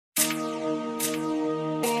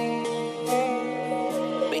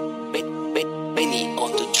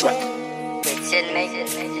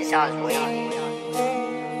It sounds weird.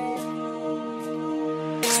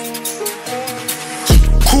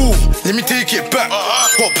 Cool, let me take it back.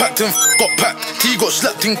 Got packed and got packed. T got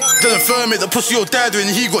slapped and didn't firm it. The pussy all died when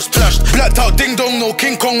he got splashed. Blacked out ding dong, no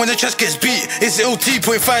King Kong when the chest gets beat. It's LT,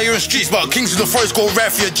 point fire in streets, but Kings of the Forest go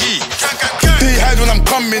right for your G. They hide when I'm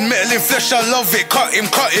coming, metal in flesh, I love it. Cut him,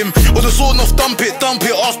 or the sword off, dump it,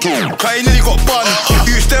 ask to. Cause he nearly got bun.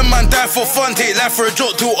 Use them man, die for fun, take life for a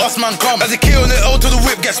joke till us man come. As a K on the L till the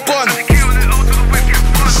whip gets spun.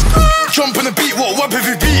 Jump on the beat, what if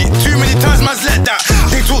you beat? Too many times man's let that.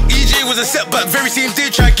 They thought EJ was a setback, very same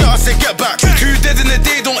day try get us, said get back. 2 dead in the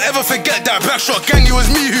day, don't ever forget that. Backshot gang, it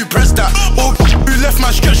was me who pressed that. Oh, who left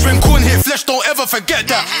my stretch when corn hit flesh, don't ever forget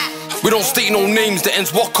that. We don't state no names, the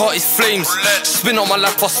ends walk out is flames. Spin on my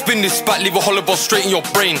life, I spin this back, leave a hollow ball straight in your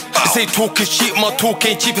brain. They say talk is cheap, my talk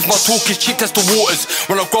ain't cheap. If my talk is cheap, test the waters.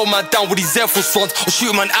 When I grow man down with these Air Force Ones, I'll shoot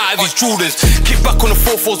a man out of his Jordans. Kick back on the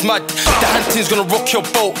 4-4's mad, the hand team's gonna rock your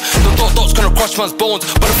boat. The dot's gonna crush man's bones,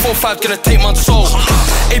 but the 4-5's gonna take man's soul.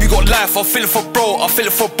 AB got life, I feel it for bro, I feel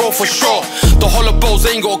it for bro for sure. The hollow balls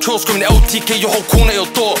ain't got a kill, screaming LTK, your whole corner, your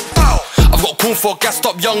door. I've got corn for a gassed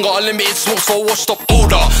up younger, unlimited smokes for a washed up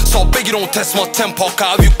older. So I beg you don't test my temper,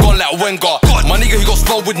 cause have you gone like Wenger? My nigga he got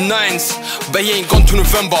smelled with 9s, but he ain't gone to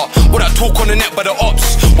November. All that talk on the net by the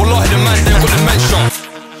ops, wallahi the man they got dementia.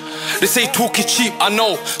 They say talk is cheap, I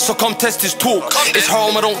know, so come test this talk. It's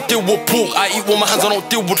home, I don't deal with pork, I eat with my hands, I don't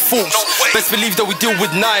deal with forks. Best believe that we deal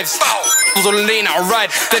with knives. Was on a late night ride,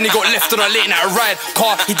 then he got left on a late night ride.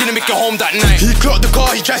 Car, he didn't make it home that night. He clocked the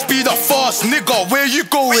car, he tried speed up fast. Nigga, where you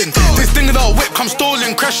going? This thing in our whip come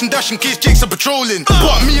stolen, crashing, dashing, case Jakes are patrolling.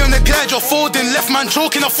 But me on the glide, you're folding, left man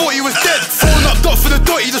choking, I thought he was dead. Phone up, dot for the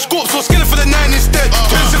dotty, the scorps, so skinning for the 9 instead.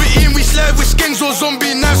 10-17, we slide with skins or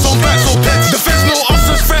zombie knives on backs or pets. The feds know us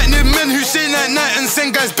as frightening men who say night night and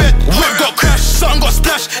send guys bed. Whip got crashed, something got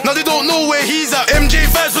splashed, now they don't know where he's at. MJ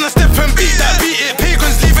vibes when I step and beat that, beat it,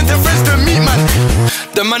 pagans leaving their friends to meet man.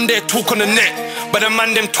 The man there talk on the net, but the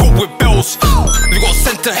man them talk with bells. We got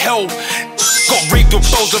sent to hell, got raped with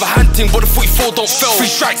bells with a hunting, but the 44 don't fail. 3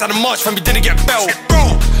 strikes out of March, man, we didn't get bell.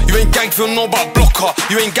 You ain't gang if you know about Blocker,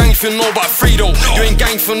 you ain't gang if you know about Fredo, you ain't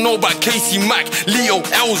gang if you know about Casey, Mac, Leo,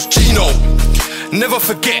 Els, Gino. Never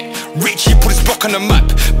forget, Richie put his block on the map,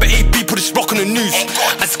 but AB put his block on the news,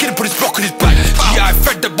 and Skinner put his block on his back. Yeah, I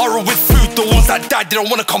fed the borough with food, the ones that died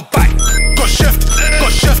didn't wanna come back. Got shift,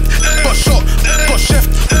 got shot, got shift,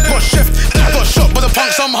 got shot, but the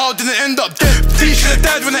punk somehow didn't end up dead. He should've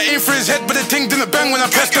died when I aimed for his head, but the thing didn't bang when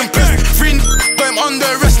I pressed and pressed. 3 got him under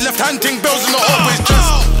arrest, left hand ting bells in the always.